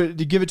 Did you do it?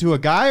 Did you give it to a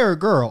guy or a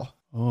girl?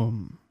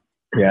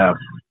 Yeah.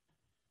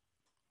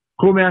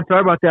 Cool, man. Sorry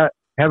about that.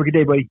 Have a good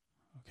day, buddy.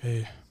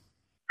 Okay.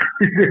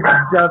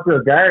 Out to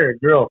a guy or a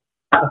girl?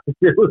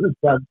 It was a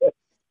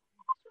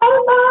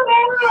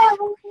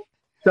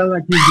sound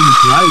like he's going to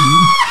cry,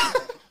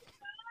 dude.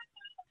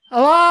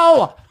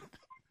 Hello.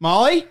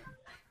 Molly?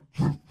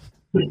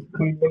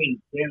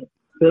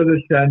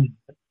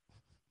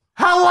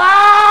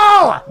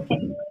 Hello.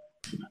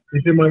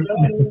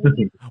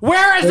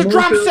 Where is the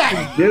drum set?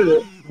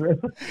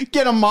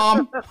 Get him,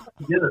 Mom.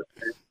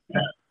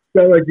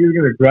 Sound like he's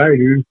going to cry,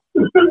 dude.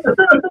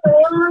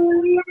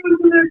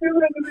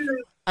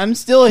 I'm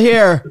still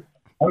here.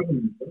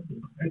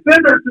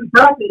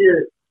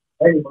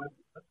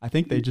 I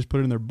think they just put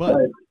it in their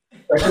butt.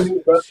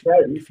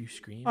 If you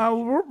scream.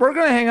 We're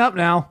gonna hang up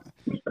now.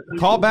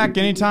 Call back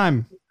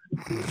anytime.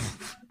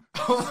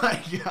 Oh my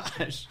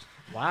gosh.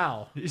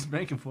 Wow. He's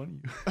making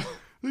fun of you.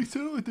 They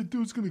sounded like the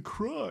dude's gonna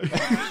cry.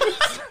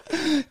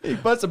 He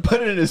must have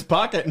put it in his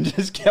pocket and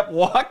just kept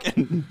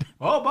walking.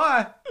 Oh,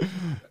 bye.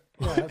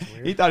 Yeah, that's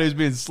weird. He thought he was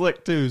being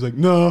slick too. He's like,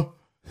 no.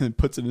 And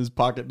puts it in his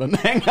pocket, doesn't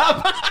hang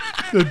up.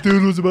 The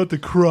dude was about to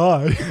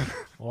cry.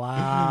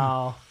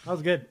 Wow. That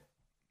was good.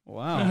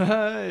 Wow.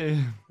 Hey.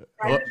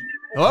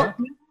 Hello?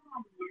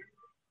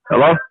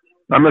 Hello?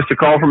 I missed a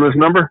call from this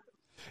number.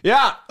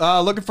 Yeah,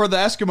 looking for the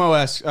Eskimo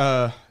S.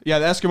 The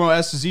Eskimo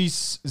S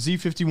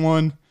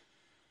Z51.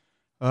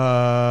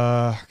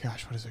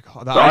 Gosh, what is it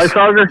called? The Ice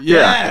Auger?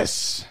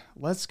 Yes.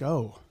 Let's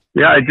go.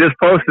 Yeah, I just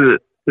posted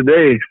it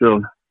today,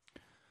 so.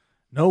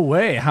 No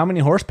way. How many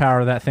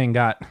horsepower that thing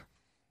got?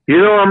 You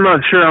know, I'm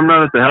not sure. I'm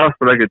not at the house,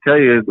 but I could tell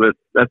you that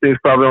that thing's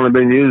probably only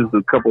been used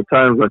a couple of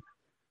times. But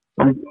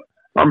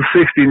I'm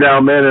 60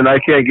 now, man, and I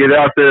can't get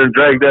out there and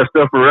drag that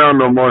stuff around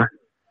no more.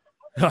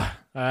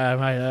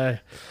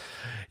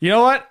 You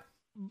know what?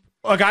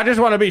 Look, I just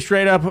want to be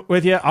straight up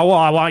with you. I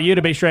want you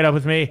to be straight up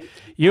with me.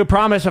 You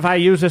promise if I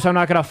use this, I'm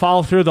not going to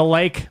fall through the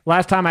lake.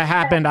 Last time it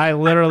happened, I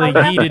literally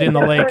yeeted in the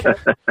lake.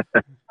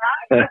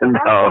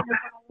 No,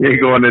 you're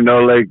going to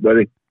no lake,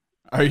 buddy.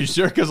 Are you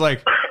sure? Because,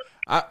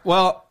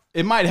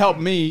 it might help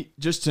me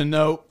just to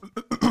know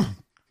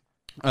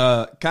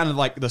kind of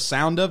like the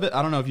sound of it.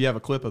 I don't know if you have a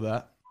clip of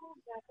that.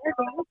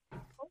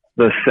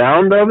 The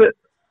sound of it?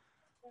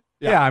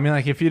 Yeah, I mean,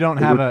 like if you don't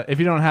have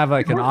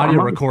like an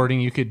audio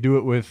recording, you could do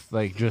it with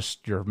like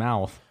just your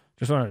mouth.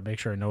 Just wanted to make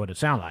sure I know what it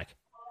sounds like.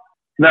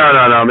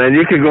 No, man.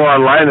 You can go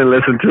online and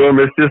listen to them.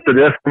 It's just an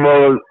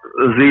Eskimo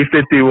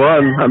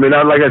Z51. I mean,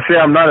 like I say,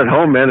 I'm not at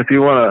home, man. If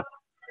you want to,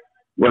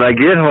 when I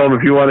get home,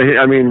 if you want to,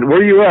 I mean, where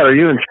are you at? Are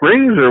you in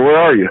Springs or where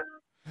are you?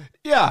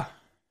 Yeah.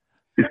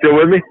 You still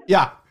with me?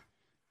 Yeah.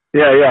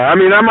 Yeah. I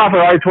mean, I'm off of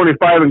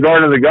I-25 in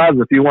Garden of the Gods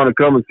if you want to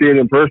come and see it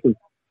in person.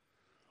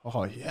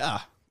 Oh, yeah.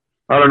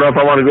 I don't know if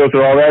I want to go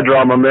through all that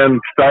drama, man,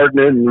 starting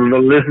it and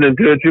listening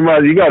to it too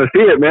much. You got to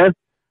see it, man.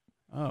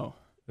 Oh.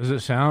 Does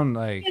it sound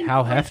like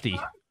how hefty?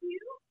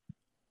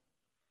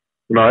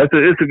 No, it's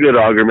a good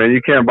auger, man.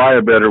 You can't buy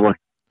a better one.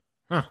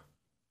 Huh.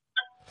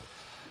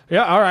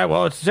 Yeah, all right.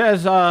 Well, it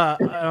says,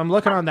 I'm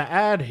looking on the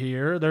ad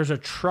here. There's a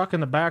truck in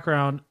the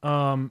background.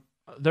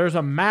 There's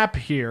a map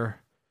here.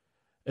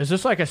 Is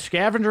this like a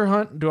scavenger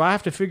hunt? Do I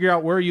have to figure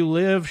out where you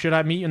live? Should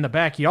I meet in the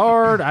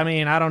backyard? I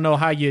mean, I don't know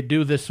how you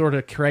do this sort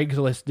of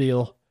Craigslist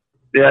deal.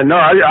 Yeah, no,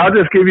 I'll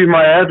just give you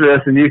my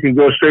address and you can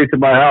go straight to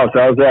my house.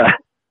 How's that?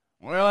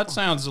 Well, that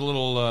sounds a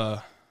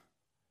little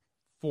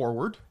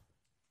forward,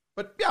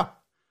 but yeah.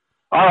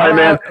 All right,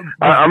 man.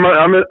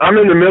 I'm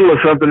in the middle of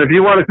something. If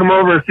you want to come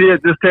over and see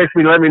it, just text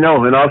me. Let me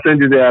know, and I'll send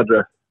you the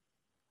address.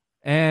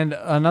 And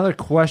another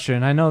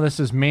question. I know this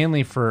is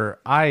mainly for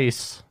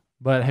ice,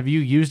 but have you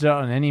used it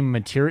on any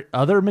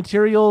other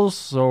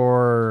materials,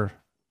 or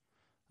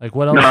like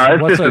what else? No,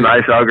 it's just an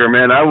ice auger,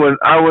 man. I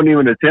wouldn't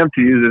even attempt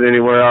to use it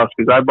anywhere else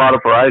because I bought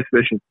it for ice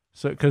fishing.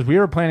 So, because we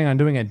were planning on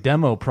doing a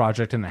demo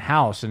project in the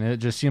house, and it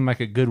just seemed like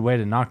a good way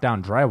to knock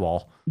down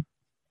drywall.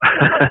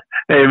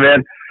 Hey,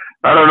 man,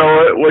 I don't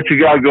know what you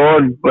got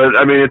going, but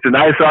I mean, it's an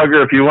ice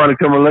auger. If you want to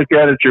come and look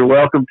at it, you're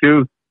welcome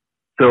to.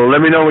 So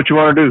let me know what you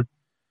want to do.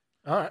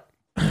 All right.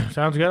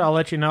 Sounds good. I'll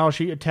let you know. I'll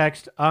shoot you a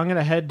text. I'm going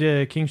to head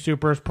to King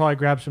Supers, probably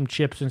grab some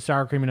chips and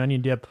sour cream and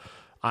onion dip.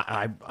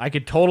 I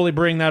could totally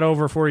bring that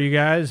over for you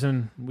guys,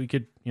 and we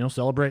could,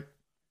 celebrate.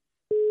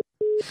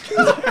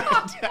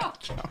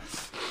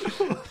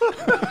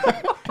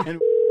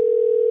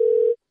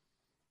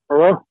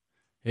 Hello?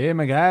 Hey,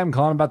 my guy, I'm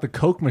calling about the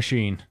Coke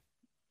machine.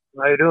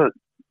 How you doing?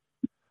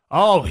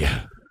 Oh,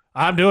 yeah.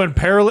 I'm doing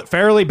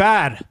fairly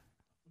bad.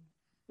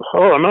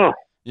 Oh, no.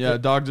 Yeah, a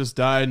dog just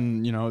died,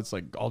 and, it's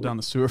like all down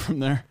the sewer from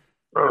there.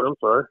 Oh, I'm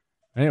sorry.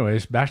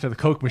 Anyways, back to the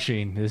Coke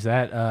machine. Is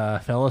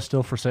that fella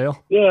still for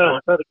sale? Yeah,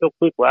 I've had a couple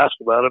people ask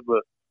about it, but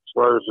as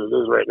far as it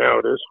is right now,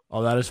 it is.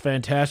 Oh, that is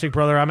fantastic,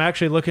 brother. I'm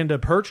actually looking to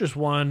purchase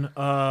one.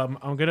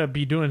 I'm going to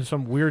be doing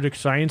some weird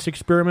science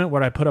experiment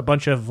where I put a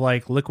bunch of,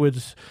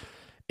 liquids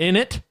in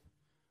it.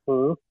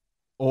 Mm-hmm.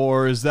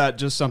 Or is that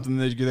just something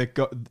that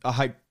go a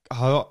high?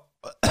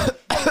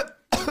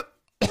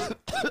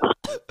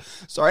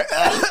 Sorry.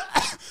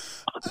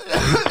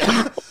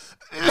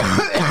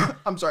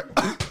 I'm sorry.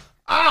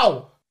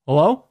 Ow!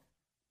 Hello?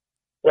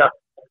 Yeah.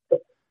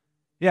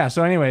 Yeah,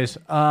 so anyways,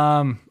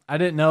 I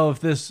didn't know if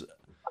this...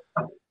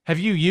 Have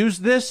you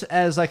used this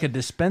as like a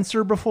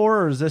dispenser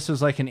before, or is this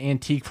as like an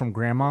antique from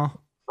Grandma?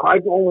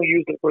 I've only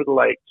used it for the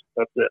lights.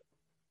 That's it.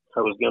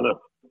 I was going to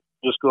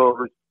just go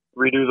over,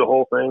 redo the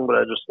whole thing, but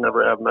I just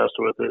never have messed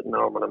with it.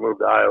 Now I'm going to move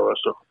to Iowa,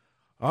 so...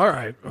 All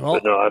right. Well,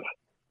 but no,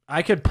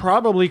 I could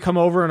probably come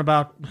over in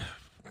about,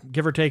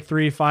 give or take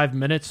 3 to 5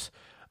 minutes,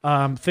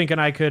 thinking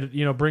I could,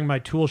 bring my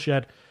tool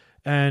shed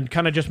and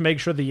kind of just make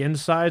sure the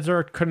insides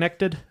are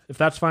connected, if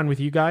that's fine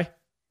with you, Guy.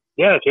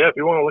 Yeah, if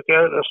you want to look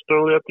at it, that's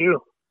totally up to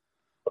you.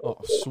 Oh,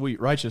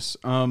 sweet, righteous.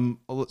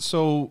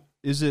 So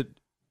is it?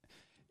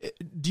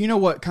 Do you know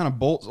what kind of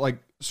bolts, like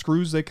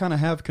screws, they kind of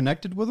have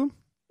connected with them?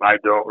 I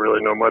don't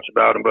really know much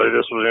about them, but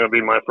this was going to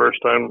be my first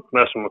time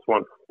messing with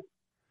one.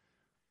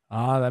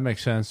 Ah, that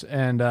makes sense.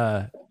 And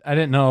I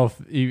didn't know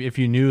if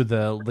you knew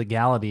the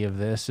legality of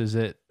this. Is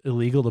it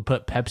illegal to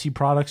put Pepsi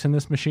products in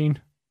this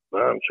machine?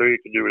 I'm sure you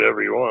can do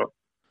whatever you want.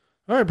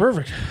 All right,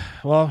 perfect.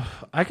 Well,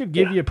 I could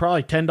give you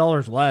probably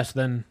 $10 less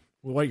than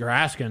what you're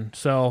asking.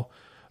 So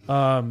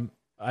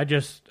I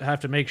just have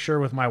to make sure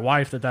with my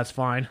wife that that's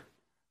fine.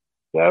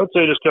 Yeah, I would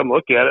say just come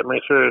look at it,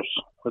 make sure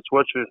it's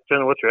what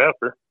you're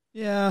after.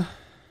 Yeah.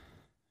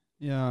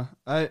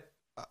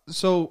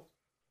 So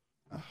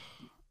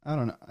I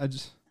don't know.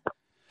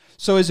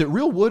 So is it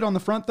real wood on the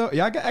front though?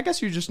 Yeah, I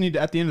guess you just need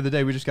to, at the end of the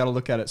day, we just got to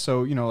look at it.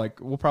 So,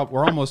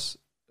 we're almost,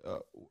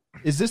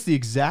 is this the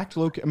exact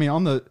location? I mean,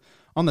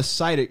 on the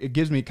site, it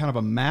gives me kind of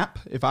a map.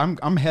 If I'm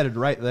headed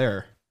right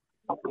there.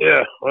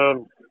 Yeah.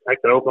 I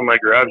can open my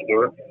garage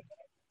door.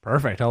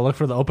 Perfect. I'll look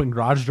for the open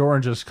garage door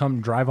and just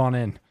come drive on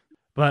in.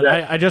 But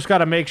yeah. I just got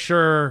to make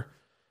sure.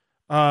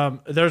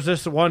 There's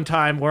this one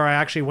time where I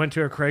actually went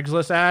to a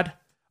Craigslist ad.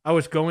 I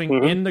was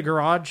going in the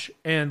garage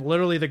and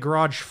literally the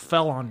garage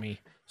fell on me.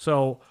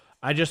 So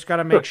I just got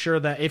to make sure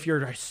that if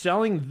you're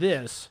selling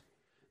this,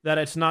 that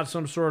it's not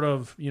some sort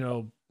of,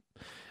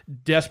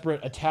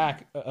 desperate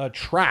attack,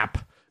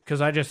 trap. Because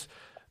I just,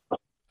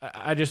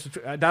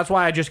 that's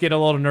why I just get a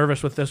little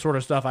nervous with this sort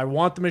of stuff. I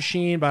want the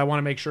machine, but I want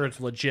to make sure it's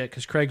legit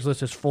because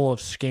Craigslist is full of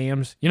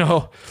scams,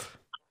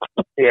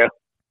 Yeah.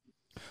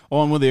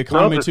 Oh, and with the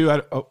economy too.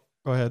 Go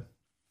ahead.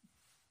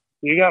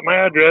 You got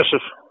my address.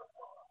 If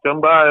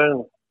come by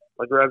and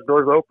my garage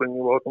door's open,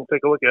 you're welcome to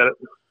take a look at it.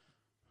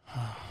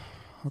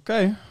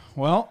 Okay.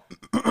 Well.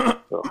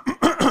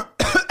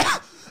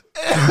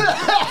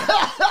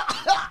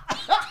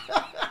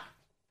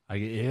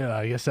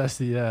 I guess that's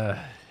the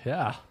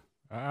yeah.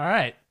 All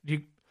right.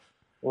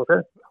 Okay.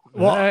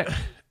 Well,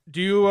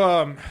 do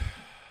you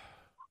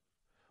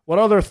what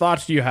other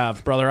thoughts do you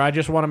have, brother? I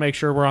just want to make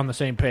sure we're on the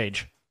same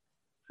page.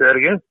 Say that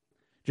again.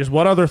 Just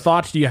what other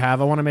thoughts do you have?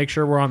 I want to make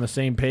sure we're on the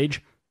same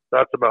page.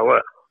 Thoughts about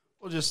what?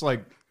 Well, just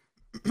like,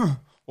 well,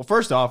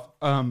 first off,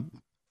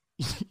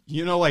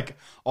 like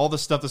all the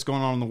stuff that's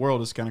going on in the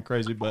world is kind of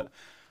crazy, but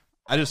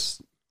I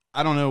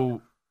don't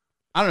know,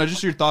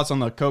 just your thoughts on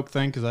the Coke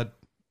thing. Cause I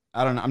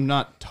don't know. I'm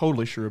not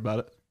totally sure about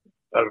it.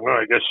 I don't know.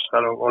 I guess I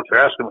don't know what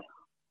you're asking me.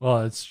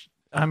 Well,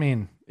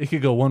 it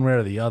could go one way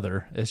or the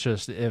other. It's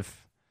just,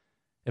 if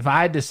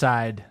I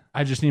decide,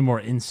 I just need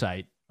more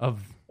insight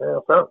of. Yeah,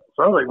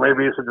 sounds like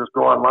maybe you should just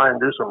go online and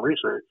do some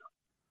research.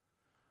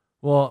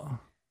 Well,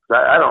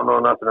 I don't know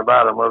nothing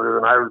about them other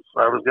than I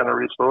was going to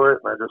restore it,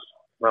 and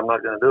I'm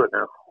not going to do it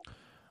now.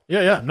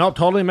 Yeah. No,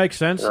 totally makes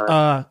sense.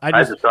 I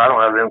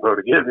don't have info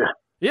to give you.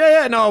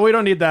 Yeah. No, we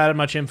don't need that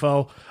much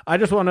info. I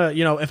just want to,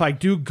 if I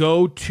do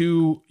go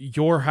to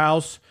your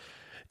house,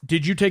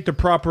 did you take the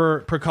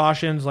proper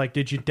precautions? Like,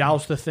 did you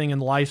douse the thing in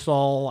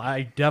Lysol?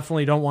 I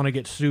definitely don't want to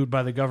get sued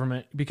by the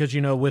government because,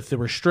 with the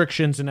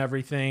restrictions and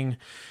everything,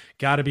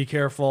 got to be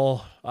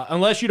careful.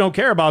 Unless you don't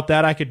care about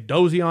that, I could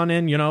dozy on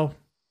in,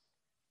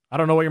 I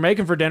don't know what you're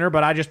making for dinner,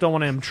 but I just don't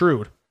want to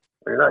intrude.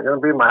 You're not going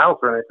to be in my house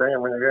or anything. I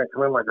mean, you're going to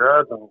come in my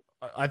garage. And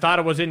I thought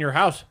it was in your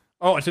house.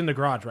 Oh, it's in the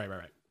garage. Right.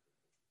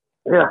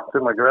 Yeah, it's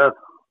in my garage.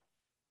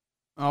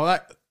 Oh,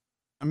 that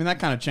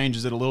kind of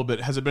changes it a little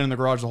bit. Has it been in the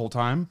garage the whole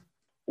time?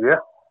 Yeah.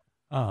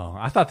 oh,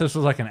 I thought this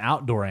was like an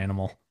outdoor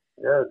animal.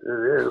 Yeah,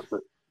 it is,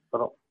 but I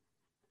don't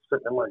sit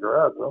in my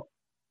garage, though.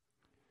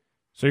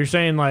 So you're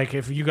saying, like,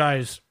 if you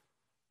guys...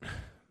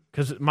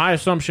 Because my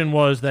assumption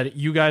was that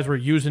you guys were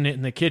using it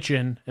in the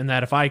kitchen and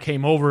that if I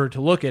came over to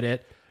look at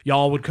it,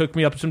 y'all would cook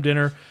me up some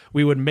dinner.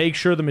 We would make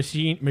sure the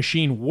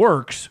machine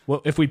works.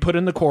 Well, if we put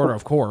in the quarter,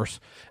 of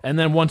course. And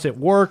then once it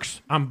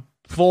works, I'm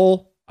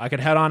full. I could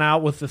head on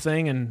out with the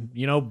thing and,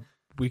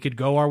 we could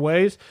go our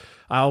ways.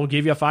 I'll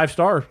give you a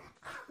 5-star.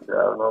 Yeah,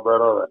 I don't know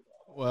about all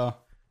that.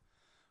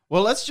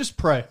 Well, let's just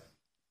pray.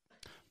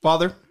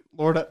 Father,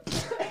 Lord, I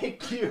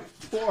thank you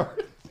for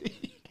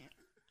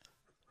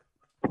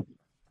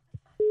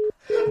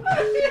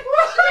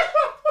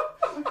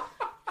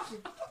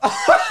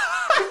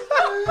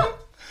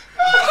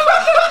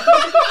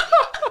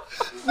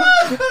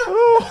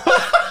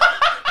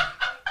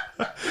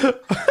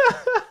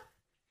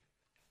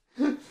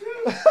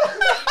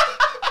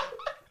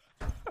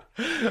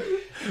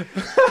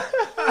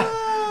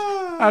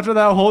After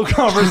that whole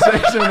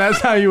conversation, that's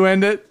how you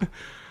end it.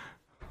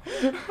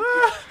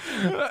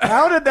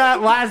 How did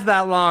that last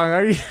that long?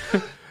 Are you...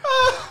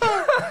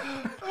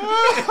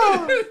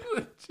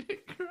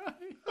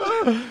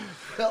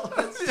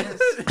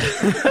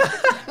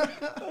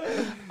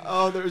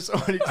 Oh, there's so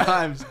many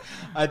times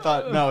I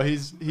thought, no,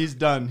 he's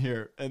done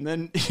here, and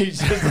then he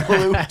just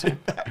looped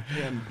it back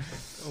in.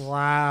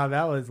 Wow,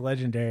 that was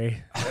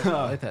legendary. I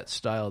like that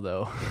style,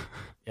 though.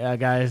 Yeah,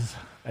 guys,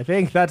 I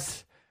think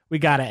we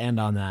got to end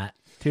on that.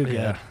 Too good.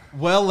 Yeah.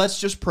 Well, let's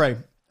just pray,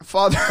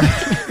 Father.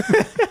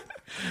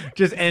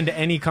 Just end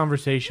any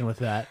conversation with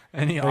that.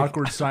 Any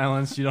awkward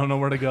silence, you don't know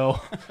where to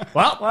go.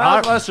 Well,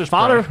 let's just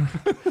Father.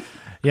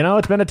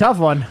 It's been a tough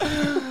one.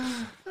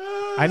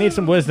 I need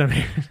some wisdom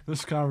here.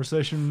 This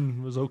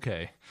conversation was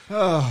okay.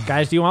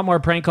 Guys, do you want more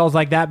prank calls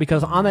like that?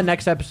 Because on the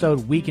next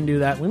episode, we can do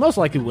that. We most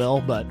likely will,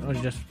 but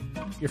just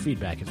your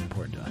feedback is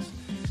important to us.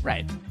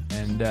 Right.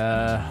 And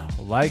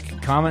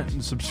like, comment,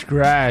 and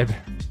subscribe.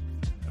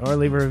 Or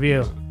leave a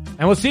review.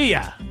 And we'll see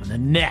ya on the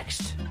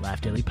next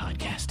Laugh Daily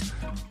podcast.